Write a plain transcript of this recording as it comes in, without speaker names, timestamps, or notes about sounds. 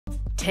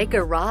Take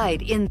a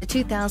ride in the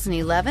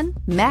 2011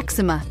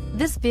 Maxima.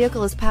 This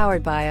vehicle is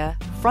powered by a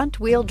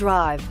front-wheel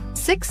drive,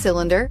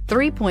 6-cylinder,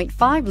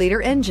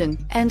 3.5-liter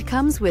engine, and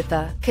comes with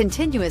a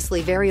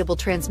continuously variable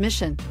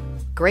transmission.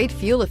 Great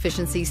fuel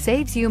efficiency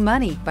saves you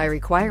money by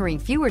requiring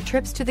fewer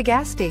trips to the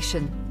gas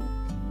station.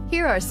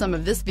 Here are some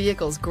of this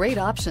vehicle's great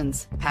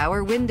options: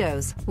 power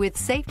windows with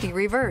safety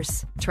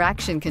reverse,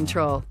 traction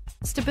control,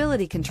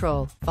 stability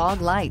control, fog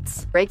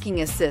lights,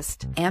 braking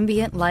assist,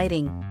 ambient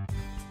lighting.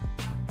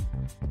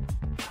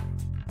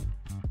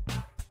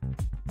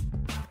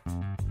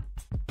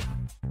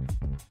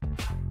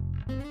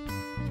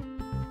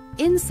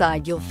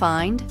 Inside you'll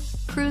find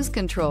cruise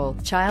control,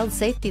 child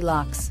safety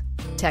locks,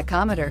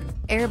 tachometer,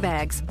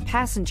 airbags,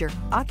 passenger,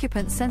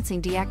 occupant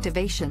sensing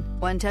deactivation,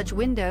 one-touch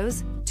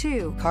windows,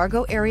 2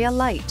 cargo area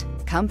light,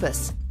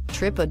 compass,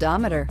 trip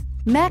odometer.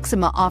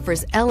 Maxima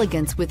offers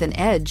elegance with an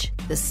edge.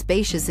 The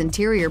spacious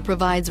interior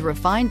provides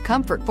refined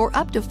comfort for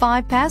up to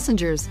 5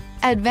 passengers.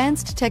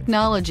 Advanced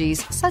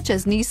technologies such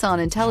as Nissan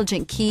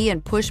Intelligent Key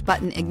and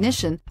push-button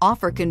ignition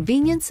offer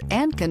convenience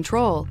and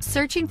control.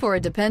 Searching for a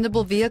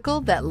dependable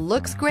vehicle that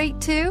looks great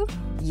too?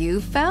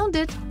 You found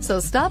it, so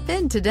stop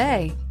in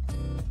today.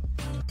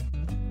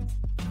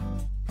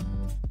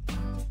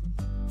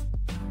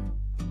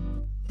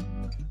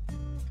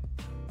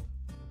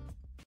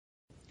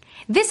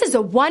 This is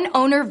a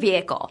one-owner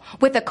vehicle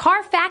with a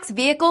CARFAX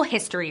Vehicle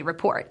History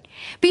Report.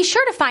 Be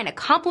sure to find a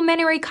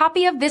complimentary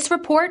copy of this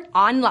report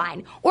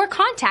online or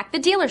contact the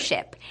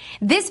dealership.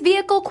 This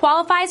vehicle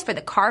qualifies for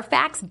the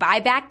CARFAX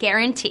Buyback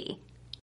Guarantee.